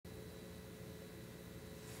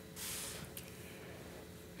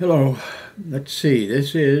Hello, let's see,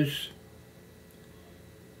 this is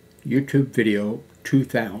YouTube video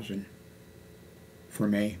 2000 for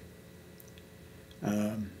me.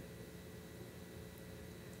 Now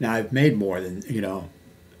I've made more than, a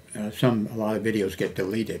lot of videos get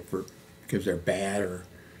deleted because they're bad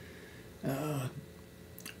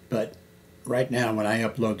but right now when I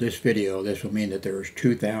upload this video, this will mean that there's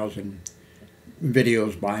 2000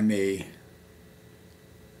 videos by me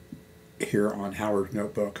here on Howard's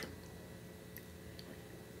Notebook.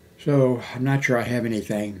 So I'm not sure I have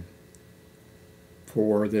anything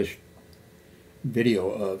for this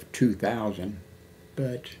video of 2000,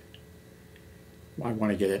 but I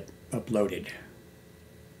want to get it uploaded.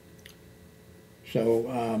 So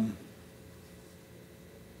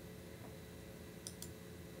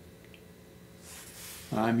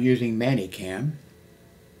I'm using Manicam,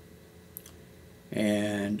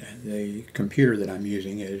 and the computer that I'm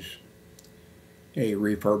using is a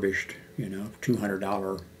refurbished,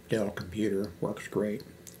 $200 Dell computer. Works great.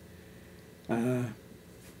 I'm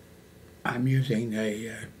using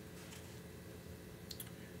a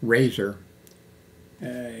Razer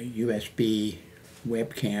USB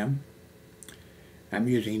webcam. I'm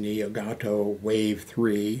using the Elgato Wave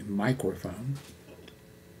 3 microphone.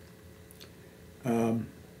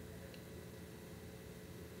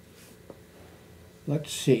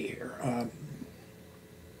 Let's see here.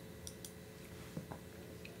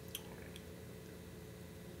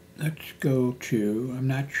 Let's go to, I'm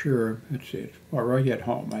not sure, let's see, we're already at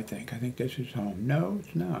home, I think. I think this is home. No,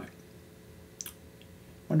 it's not.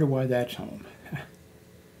 Wonder why that's home.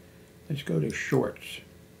 Let's go to shorts.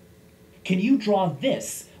 Can you draw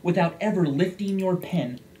this without ever lifting your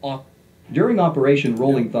pen off? During Operation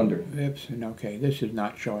Rolling Thunder. Oops, okay, this is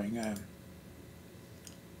not showing.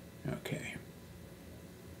 Okay.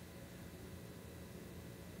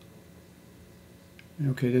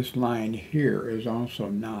 Okay, this line here is also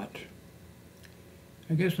not.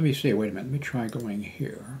 I guess, let me see, wait a minute, let me try going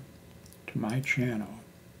here to my channel.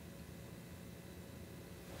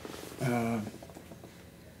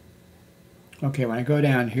 Okay, when I go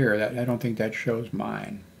down here, I don't think that shows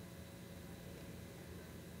mine.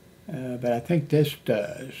 But I think this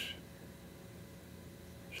does.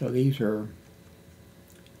 So these are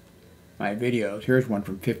my videos. Here's one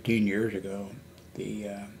from 15 years ago. The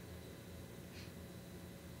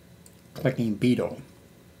clicking beetle.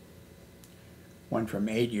 One from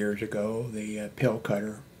 8 years ago, the pill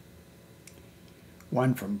cutter.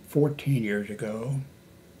 One from 14 years ago,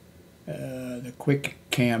 the Quick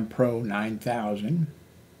Cam Pro 9000.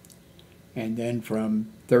 And then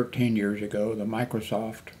from 13 years ago, the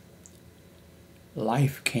Microsoft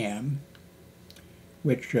Life Cam,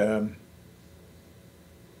 which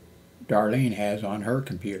Darlene has on her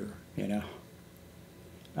computer,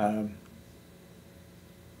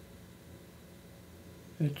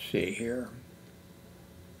 let's see here.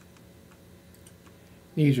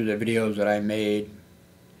 These are the videos that I made.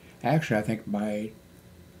 Actually, I think my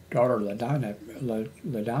daughter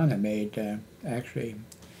LaDonna made, actually,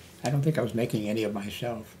 I don't think I was making any of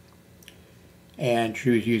myself. And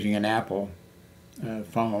she was using an Apple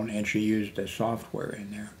phone, and she used the software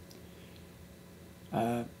in there.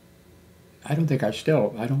 I don't think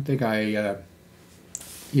I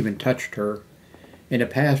even touched her. In the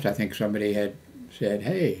past, I think somebody had said,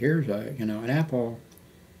 "Hey, here's an Apple,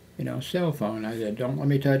 cell phone." I said, "Don't let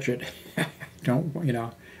me touch it." Don't,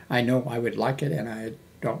 I know I would like it, and I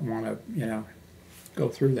don't want to, go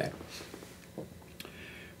through that.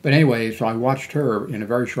 But anyway, so I watched her in a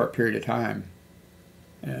very short period of time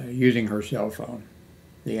using her cell phone,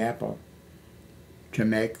 the Apple, to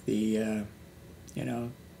make the,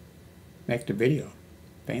 make the video.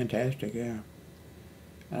 Fantastic, yeah.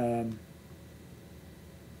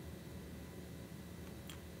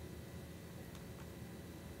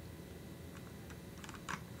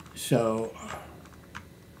 So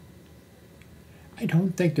I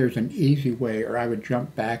don't think there's an easy way, or I would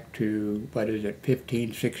jump back to,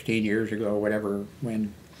 15, 16 years ago, whatever,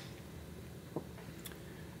 when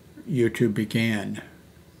YouTube began.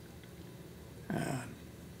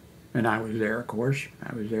 And I was there, of course.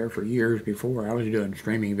 I was there for years before. I was doing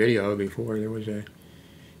streaming video before there was a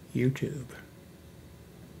YouTube.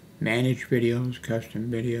 Managed videos, custom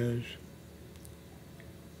videos,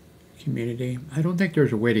 community. I don't think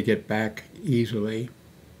there's a way to get back easily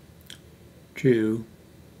to,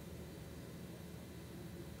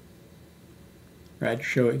 I'd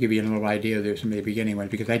give you a little idea of this in the beginning ones,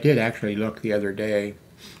 because I did actually look the other day.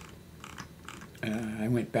 I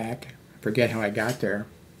went back, I forget how I got there,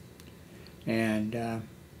 and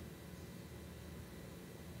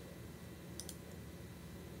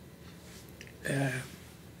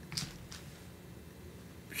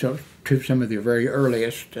so to some of the very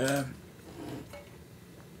earliest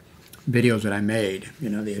videos that I made, you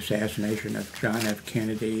know, the assassination of John F.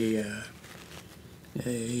 Kennedy,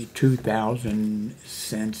 the 2000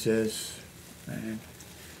 census,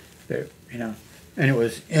 you know, and it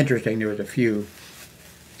was interesting. There was a few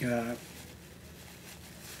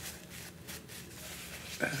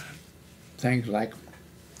things like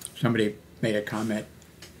somebody made a comment,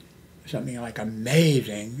 something like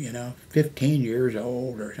amazing, you know, 15 years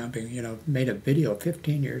old or something, you know, made a video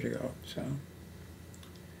 15 years ago. So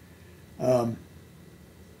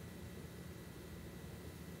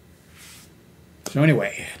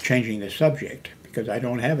anyway, changing the subject, because I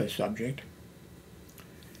don't have a subject.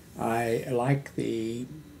 I like the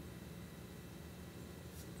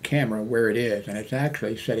camera where it is, and it's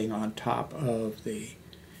actually sitting on top of the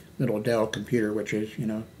little Dell computer, which is, you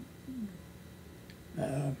know,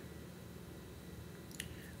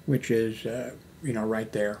 you know,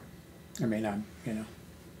 right there. I mean, I'm, you know,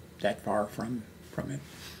 that far from it.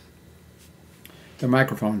 The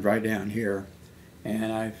microphone's right down here,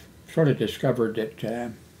 and I've sort of discovered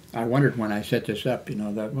that I wondered when I set this up, you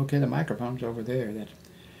know, that okay, the microphone's over there.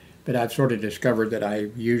 But I've sort of discovered that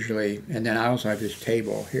I usually, and then I also have this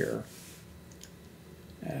table here,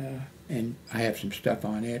 and I have some stuff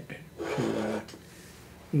on it to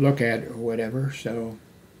look at or whatever. So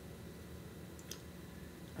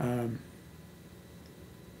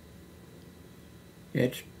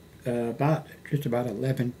it's just about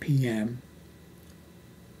 11 p.m.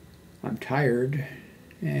 I'm tired,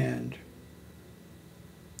 and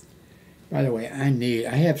by the way,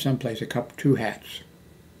 I have someplace two hats.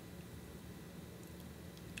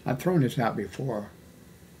 I've thrown this out before,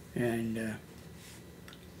 and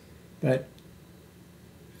but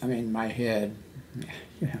I mean, my head,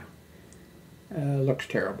 looks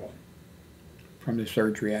terrible from the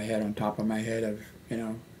surgery I had on top of my head of, you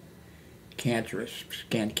know, cancerous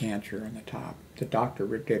skin cancer on the top. The doctor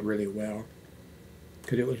did really well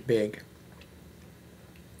because it was big.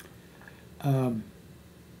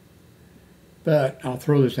 But I'll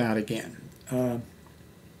throw this out again.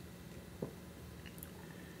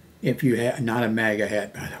 If you have, not a MAGA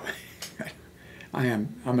hat, by the way.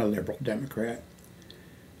 I'm a liberal Democrat.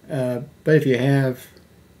 But if you have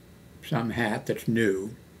some hat that's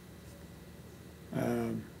new,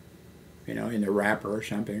 you know, in the wrapper or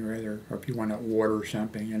something, or if you want to order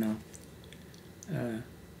something, you know,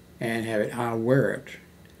 and have it, I'll wear it.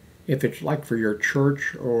 If it's like for your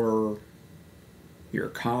church or your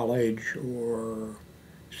college or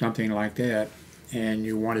something like that, and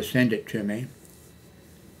you want to send it to me,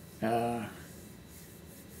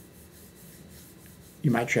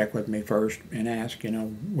 you might check with me first and ask, you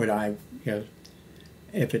know, would I, you know,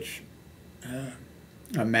 if it's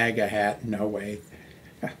a MAGA hat, no way.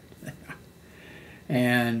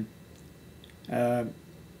 And if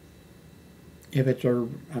it's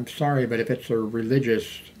I'm sorry, but if it's a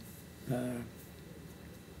religious, you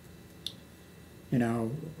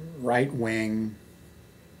know, right-wing,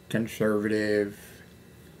 conservative,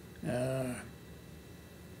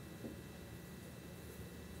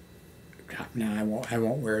 no, I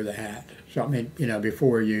won't wear the hat. So I mean, you know,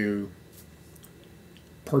 before you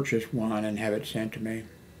purchase one and have it sent to me,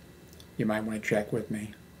 you might want to check with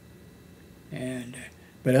me. And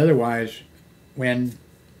but otherwise,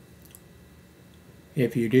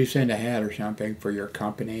 if you do send a hat or something for your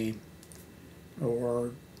company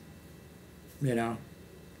or, you know,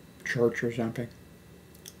 church or something,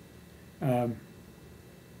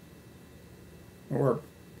 or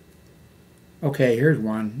okay, here's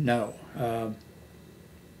one. No,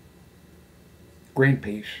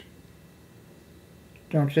 Greenpeace.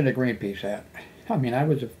 Don't send a Greenpeace hat. I mean, I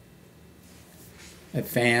was a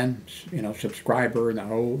fan, you know, subscriber, and the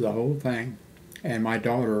whole thing. And my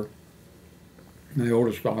daughter, my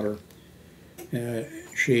oldest daughter,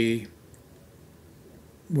 she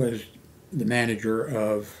was the manager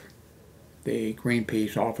of the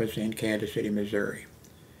Greenpeace office in Kansas City, Missouri.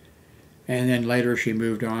 And then later she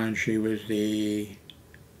moved on. She was the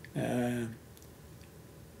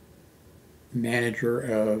manager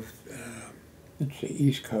of, let's see,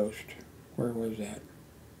 East Coast. Where was that?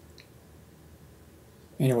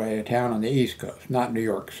 Anyway, a town on the East Coast, not New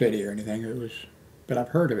York City or anything. It was, but I've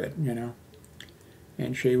heard of it, you know.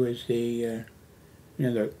 And she was the, you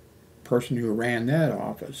know, the person who ran that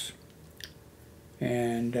office.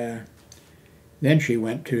 And then she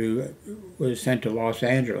was sent to Los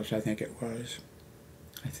Angeles, I think it was.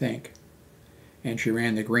 And she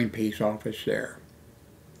ran the Greenpeace office there.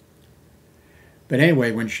 But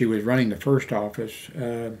anyway, when she was running the first office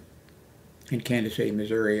in Kansas City,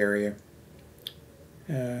 Missouri area,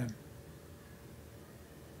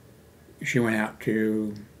 she went out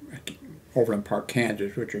to Overland Park,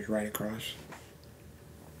 Kansas, which is right across.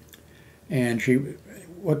 And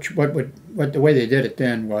what the way they did it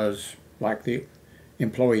then was like the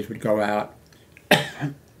employees would go out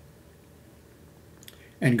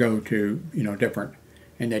and go to different,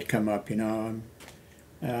 and they'd come up, I'm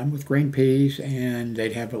with Greenpeace, and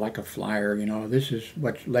they'd have like a flyer, this is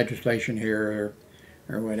what's legislation here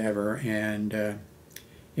or whatever, and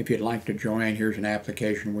if you'd like to join, here's an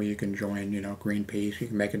application where you can join, Greenpeace. You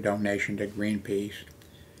can make a donation to Greenpeace,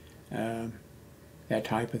 that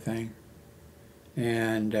type of thing.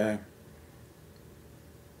 And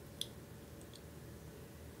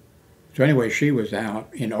so anyway, she was out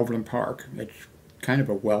in Overland Park. It's kind of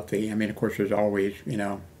a wealthy, of course there's always,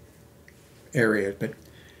 areas, but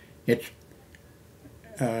it's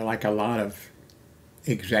like a lot of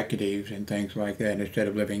executives and things like that. Instead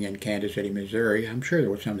of living in Kansas City, Missouri, I'm sure there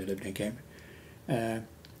was some that lived in Kansas.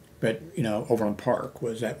 But, Overland Park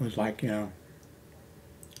was like,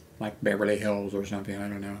 like Beverly Hills or something, I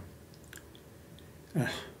don't know.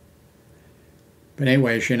 But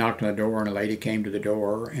anyway, she knocked on the door, and a lady came to the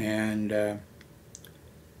door, and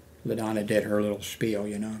LaDonna did her little spiel,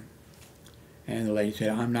 And the lady said,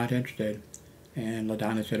 I'm not interested. And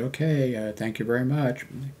LaDonna said, okay, thank you very much.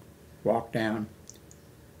 Walked down,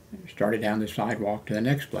 started down the sidewalk to the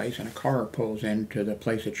next place, and a car pulls into the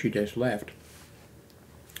place that she just left.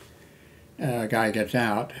 A guy gets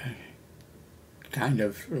out, kind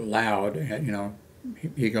of loud,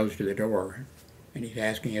 he goes to the door, and he's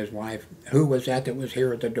asking his wife, who was that was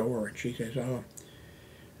here at the door? And she says, oh,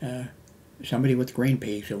 somebody with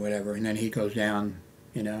Greenpeace or whatever. And then he goes down,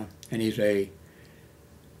 and he's a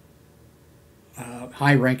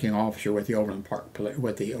high-ranking officer with the Overland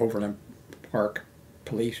Park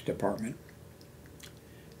Police Department.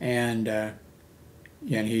 And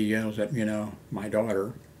he yells at my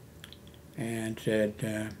daughter and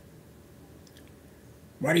said,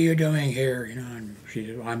 what are you doing here? And she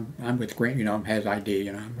said, well, I'm with has ID,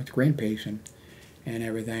 I'm with Greenpeace and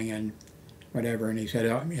everything and whatever. And he said,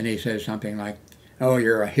 and he says something like, oh,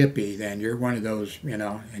 you're a hippie then, you're one of those,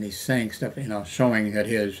 and he's saying stuff, showing that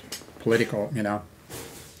his political, And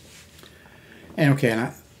okay,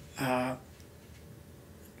 and I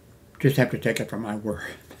just have to take it from my word.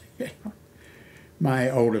 My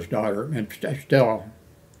oldest daughter, and still,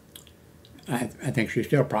 I think she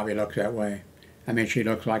still probably looks that way. She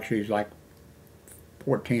looks like she's like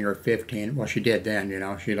 14 or 15. Well, she did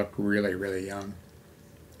then, she looked really, really young.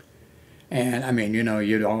 And,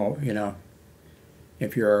 you'd all,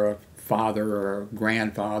 if you're a father or a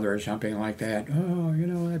grandfather or something like that, oh,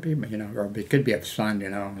 that'd be, or it could be a son,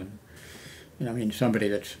 and, somebody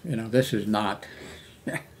that's, this is not,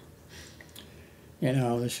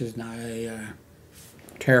 this is not a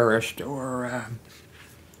terrorist or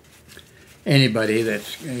anybody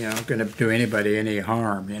that's, going to do anybody any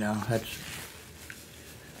harm, that's.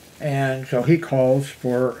 And so he calls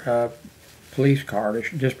for a police car,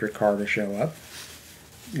 district car to show up,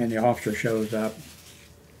 and the officer shows up.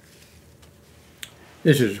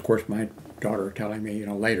 This is, of course, my daughter telling me,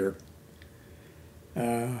 later.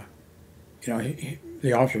 The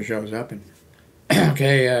officer shows up and,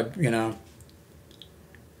 okay,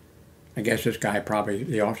 I guess this guy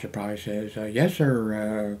the officer probably says, yes,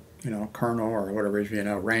 sir, colonel or whatever his,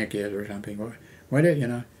 rank is or something. What did,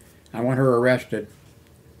 I want her arrested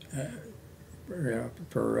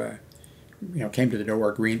for, came to the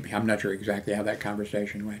door, I'm not sure exactly how that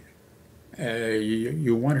conversation went.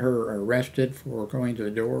 You want her arrested for going to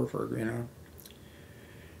the door for,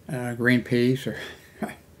 Greenpeace or,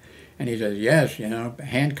 and he says, yes,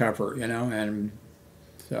 handcuff her, and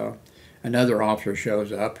so another officer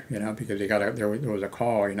shows up, because there was a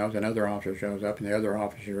call, another officer shows up, and the other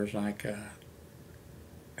officer is like,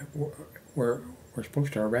 we're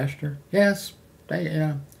supposed to arrest her? Yes,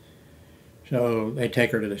 So they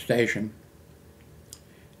take her to the station,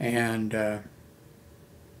 and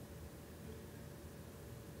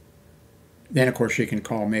then of course she can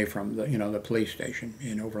call me from the the police station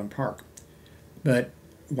in Overland Park. But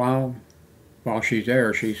while she's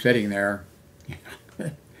there, she's sitting there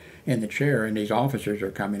in the chair, and these officers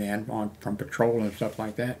are coming in from patrol and stuff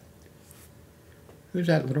like that. Who's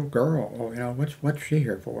that little girl? Oh, what's she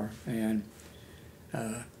here for? And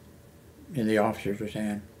the officers are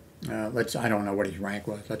saying, I don't know what his rank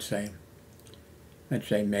was. Let's say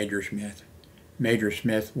Major Smith. Major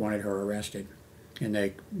Smith wanted her arrested, and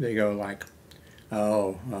they go like,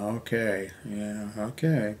 oh, okay, yeah,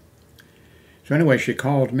 okay. So anyway, she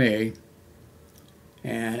called me,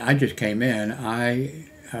 and I just came in.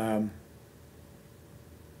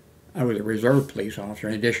 I was a reserve police officer.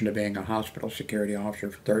 In addition to being a hospital security officer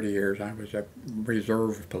for 30 years, I was a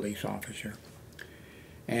reserve police officer.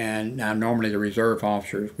 And now normally the reserve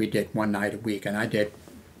officers, we did one night a week, and I did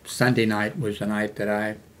Sunday night was the night that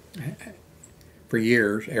I, for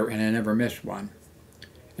years, and I never missed one.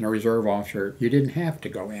 And a reserve officer, you didn't have to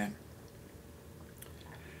go in.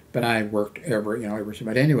 But I worked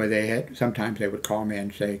but anyway, sometimes they would call me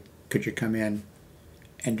and say, could you come in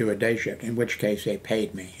and do a day shift, in which case they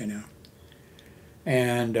paid me,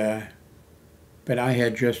 And, but I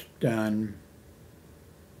had just done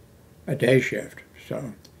a day shift,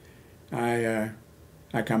 so I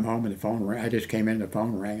come home and the phone rang. I just came in, the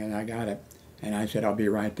phone rang, and I got it. And I said, I'll be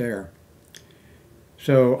right there.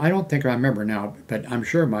 So I don't think I remember now, but I'm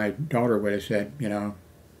sure my daughter would have said,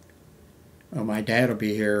 oh, my dad will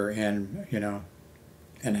be here in,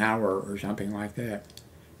 an hour or something like that.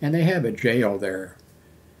 And they have a jail there.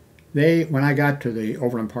 When I got to the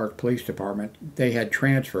Overland Park Police Department, they had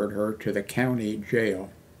transferred her to the county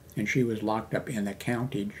jail, and she was locked up in the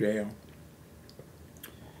county jail.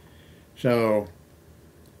 So,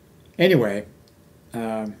 anyway,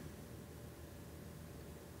 I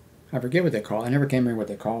forget what they call. I never came in what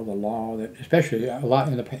they call the law. That, especially a lot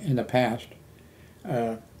in the past,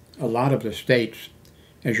 a lot of the states,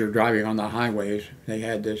 as you're driving on the highways, they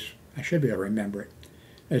had this. I should be able to remember it.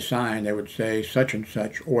 A sign that would say such and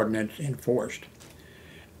such ordinance enforced,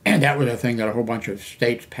 and that was a thing that a whole bunch of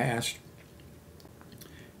states passed.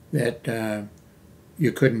 That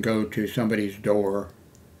you couldn't go to somebody's door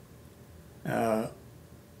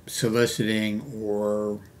soliciting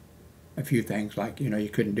or a few things like, you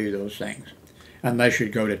couldn't do those things unless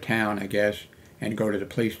you'd go to town, I guess, and go to the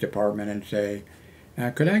police department and say,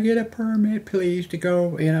 could I get a permit, please, to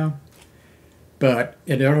go, But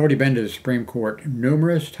it had already been to the Supreme Court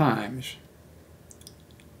numerous times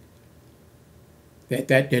that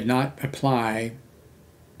did not apply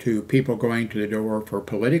to people going to the door for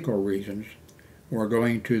political reasons or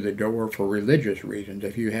going to the door for religious reasons.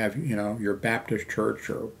 If you have, your Baptist church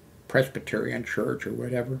or Presbyterian church or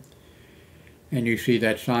whatever, and you see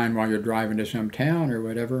that sign while you're driving to some town or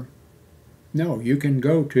whatever, no, you can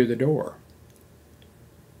go to the door.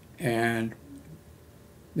 And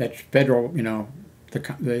that's federal,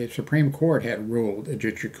 the Supreme Court had ruled that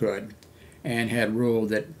you could, and had ruled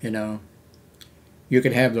that, you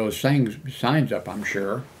could have those signs up, I'm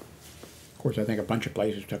sure. Of course, I think a bunch of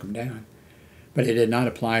places took them down. But it did not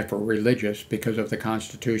apply for religious because of the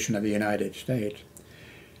Constitution of the United States.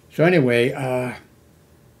 So anyway,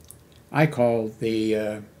 I called she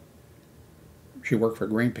worked for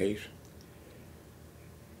Greenpeace.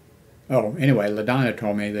 Oh, anyway, LaDonna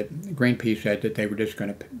told me that Greenpeace said that they were just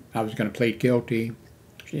I was going to plead guilty.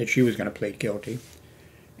 She was going to plead guilty.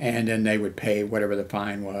 And then they would pay whatever the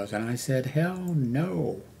fine was. And I said, hell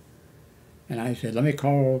no. And I said, let me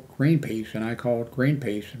call Greenpeace. And I called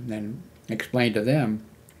Greenpeace and then explained to them.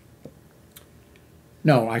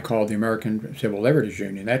 No, I called the American Civil Liberties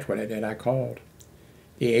Union. That's what I did. I called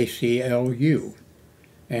the ACLU.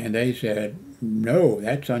 And they said, no,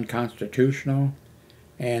 that's unconstitutional.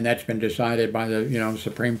 And that's been decided by the,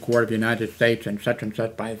 Supreme Court of the United States and such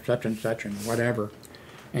by such and whatever.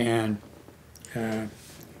 And,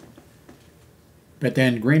 but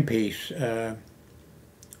then Greenpeace,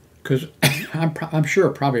 because I'm sure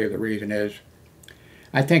probably the reason is,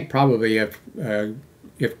 I think probably if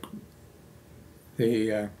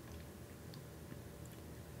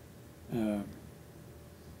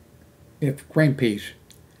Greenpeace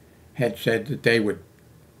had said that they would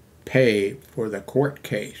pay for the court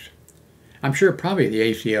case, I'm sure probably the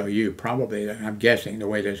ACLU, I'm guessing the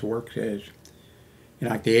way this works is,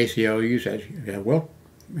 like the ACLU says, yeah,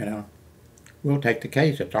 we'll take the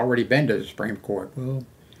case. It's already been to the Supreme Court. Well,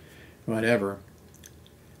 whatever.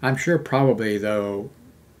 I'm sure probably, though,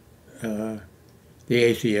 the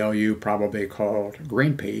ACLU probably called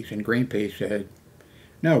Greenpeace, and Greenpeace said,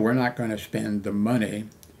 no, we're not going to spend the money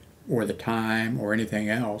or the time or anything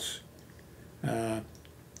else. The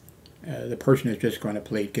person is just going to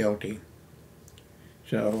plead guilty.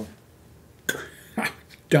 So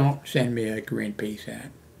don't send me a Greenpeace ad,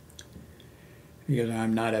 because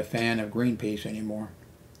I'm not a fan of Greenpeace anymore.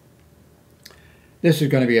 This is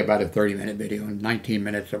going to be about a 30-minute video, and 19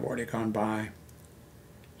 minutes have already gone by.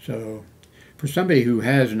 So for somebody who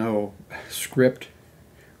has no script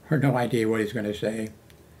or no idea what he's going to say,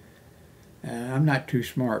 I'm not too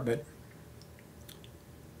smart, but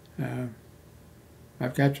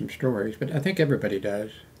I've got some stories, but I think everybody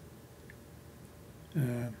does.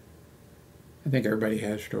 I think everybody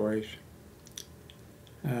has stories.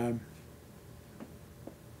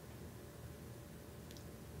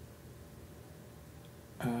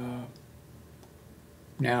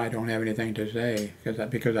 now I don't have anything to say because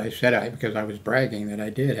I said because I was bragging that I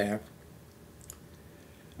did have.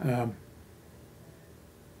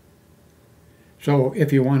 So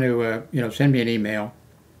if you want to, send me an email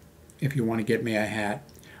if you want to get me a hat.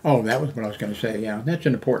 Oh, that was what I was going to say. Yeah, that's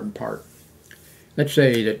an important part. Let's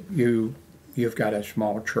say that you've got a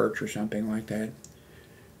small church or something like that.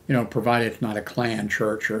 Provided it's not a Klan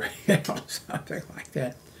church or something like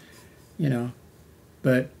that.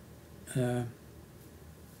 But I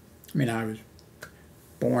was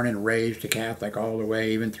born and raised a Catholic all the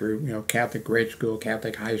way, even through Catholic grade school,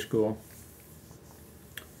 Catholic high school.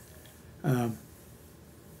 And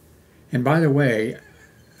by the way,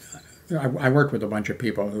 I worked with a bunch of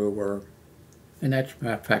people who were, and that's,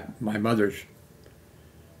 in fact, my mother's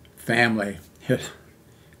family,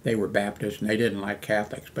 they were Baptists, and they didn't like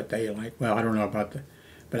Catholics, but they like, well, I don't know about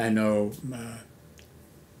but I know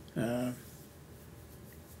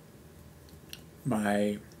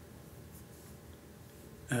my,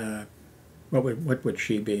 what would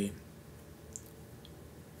she be?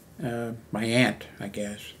 My aunt, I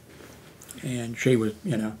guess. And she was,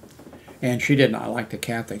 and she did not like the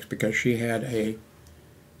Catholics because she had a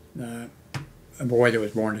boy that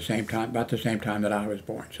was born about the same time that I was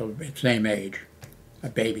born, so same age, a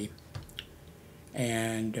baby.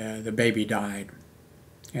 And the baby died.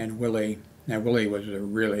 And Willie was a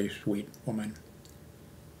really sweet woman.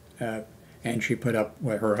 And she put up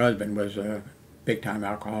with her husband was a big-time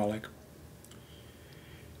alcoholic.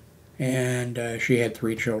 And she had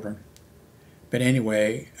 3 children. But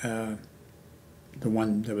anyway, the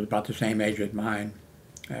one that was about the same age as mine,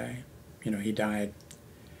 he died.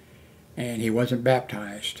 And he wasn't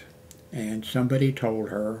baptized. And somebody told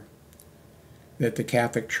her that the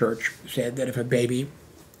Catholic Church said that if a baby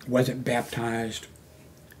wasn't baptized,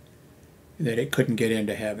 that it couldn't get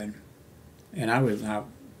into heaven. And I was not,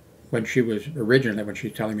 when she was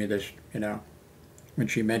telling me this, when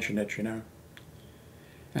she mentioned it, and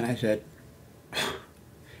I said,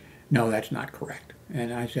 no, that's not correct.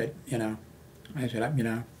 And I said, I'm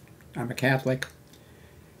a Catholic.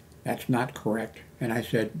 That's not correct. And I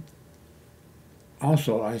said,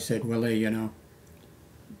 Willie, you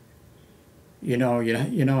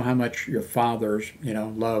know how much your fathers,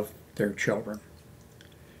 love their children.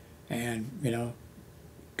 And,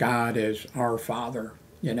 God is our Father,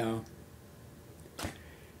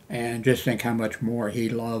 And just think how much more He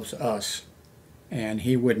loves us. And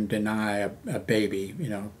He wouldn't deny a baby,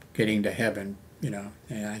 getting to heaven, And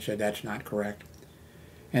I said, that's not correct.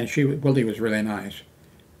 And Willie was really nice.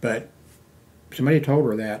 But somebody told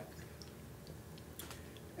her that.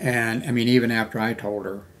 And, even after I told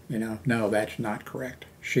her, no, that's not correct.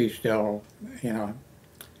 She still,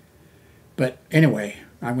 But anyway,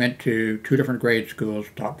 I went to 2 different grade schools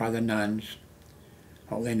taught by the nuns,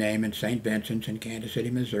 Holy Name in St. Vincent's in Kansas City,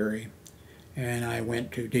 Missouri. And I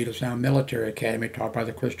went to De La Salle Military Academy taught by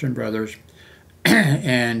the Christian Brothers.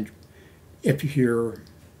 And if you're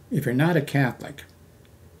not a Catholic,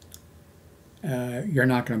 you're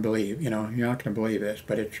not going to believe, you're not going to believe this,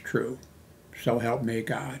 but it's true. So help me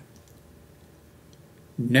God.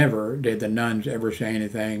 Never did the nuns ever say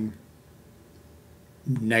anything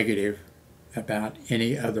negative about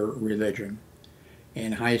any other religion.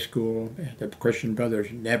 In high school, the Christian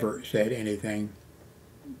Brothers never said anything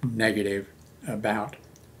negative about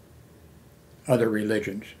other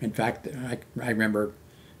religions. In fact, I remember,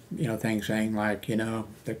 things saying like,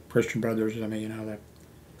 the Christian Brothers,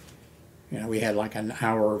 we had like an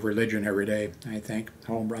hour of religion every day, I think.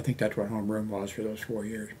 I think that's what homeroom was for those 4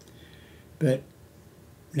 years. But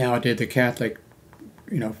now did the Catholic,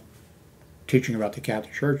 teaching about the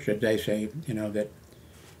Catholic Church, did they say, that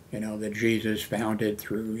Jesus founded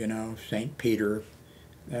through, St. Peter,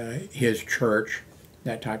 his church,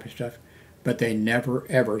 that type of stuff. But they never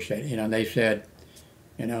ever said, they said,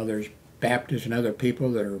 there's Baptists and other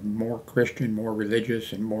people that are more Christian, more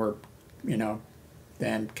religious, and more,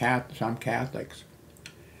 than some Catholics.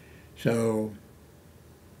 So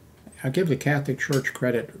I'll give the Catholic Church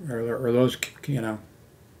credit, or those,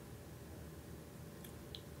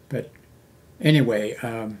 But anyway,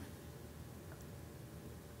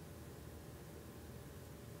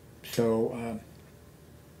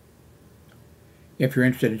 if you're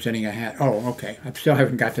interested in sending a hat, okay, I still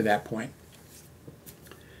haven't got to that point.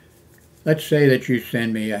 Let's say that you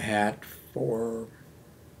send me a hat for,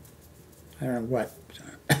 I don't know what,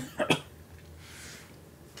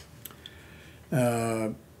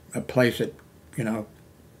 a place that,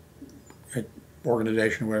 an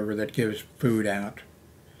organization, whatever, that gives food out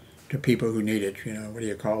to people who need it. What do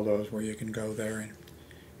you call those, where you can go there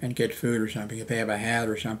and get food or something. If they have a hat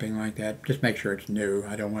or something like that, just make sure it's new.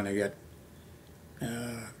 I don't want to get,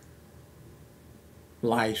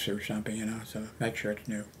 lice or something, you know, so make sure it's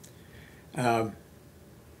new.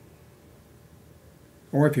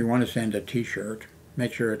 Or if you want to send a t-shirt,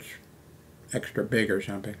 make sure it's extra big or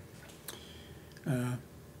something.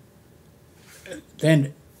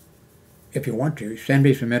 Then, if you want to, send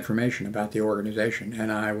me some information about the organization,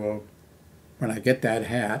 and I will, when I get that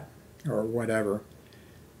hat or whatever,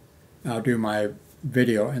 I'll do my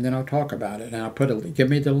video, and then I'll talk about it, and I'll give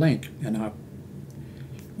me the link, and I'll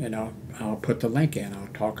put the link in.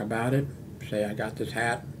 I'll talk about it, say I got this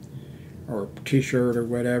hat or t-shirt or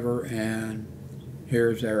whatever, and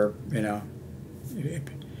here's their,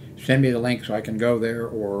 send me the link so I can go there,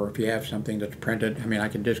 or if you have something that's printed, I mean, I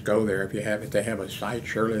can just go there. If they have a site,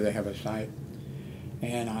 surely they have a site,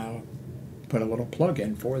 and I'll put a little plug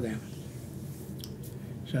in for them.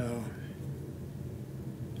 So,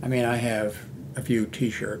 I mean, I have a few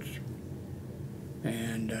t-shirts,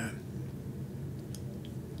 and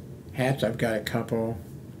hats, I've got a couple.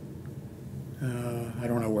 I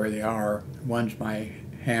don't know where they are. One's my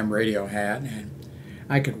ham radio hat, and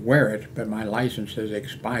I could wear it, but my license is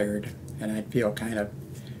expired, and I'd feel kind of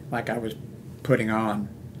like I was putting on,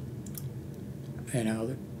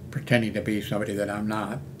 pretending to be somebody that I'm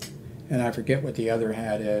not. And I forget what the other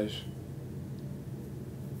hat is.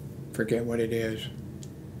 Forget what it is.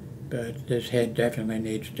 But this head definitely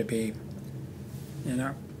needs to be,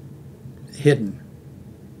 hidden.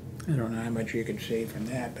 I don't know how much you can see from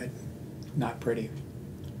that, but not pretty.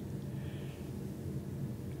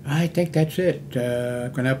 I think that's it.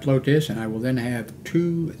 I'm going to upload this, and I will then have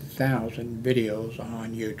 2,000 videos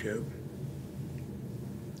on YouTube.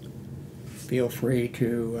 Feel free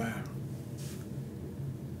to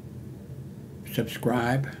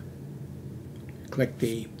subscribe. Click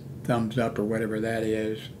the thumbs up or whatever that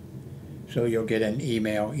is, so you'll get an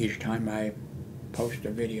email each time I post a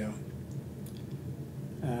video.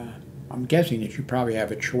 I'm guessing that you probably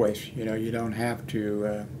have a choice. You don't have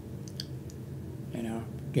to,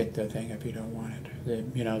 get the thing if you don't want it.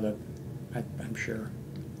 I'm sure.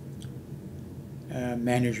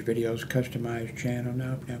 Manage videos, customize channel.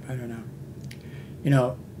 Nope, I don't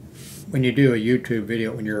know. When you do a YouTube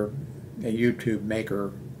video, when you're a YouTube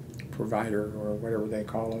maker, provider, or whatever they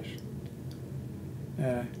call us,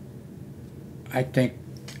 I think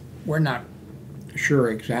we're not sure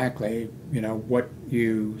exactly, what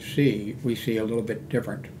you see. We see a little bit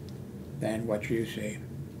different than what you see.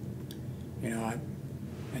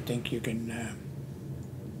 I think you can,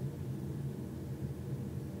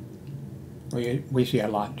 we see a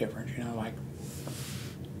lot different, like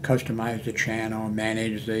customize the channel,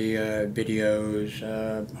 manage the videos,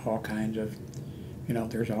 all kinds of,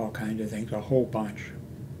 there's all kinds of things, a whole bunch.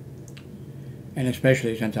 And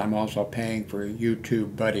especially since I'm also paying for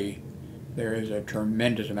YouTube Buddy, there is a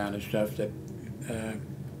tremendous amount of stuff that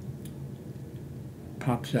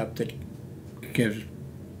pops up that gives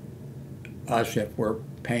us, if we're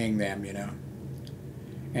paying them,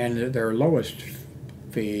 And their lowest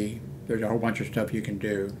fee, there's a whole bunch of stuff you can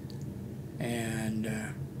do, and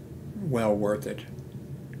well worth it.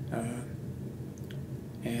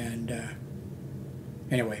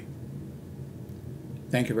 Anyway,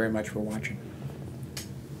 thank you very much for watching.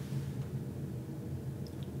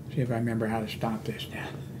 See if I remember how to stop this now.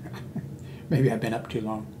 Maybe I've been up too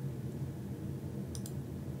long.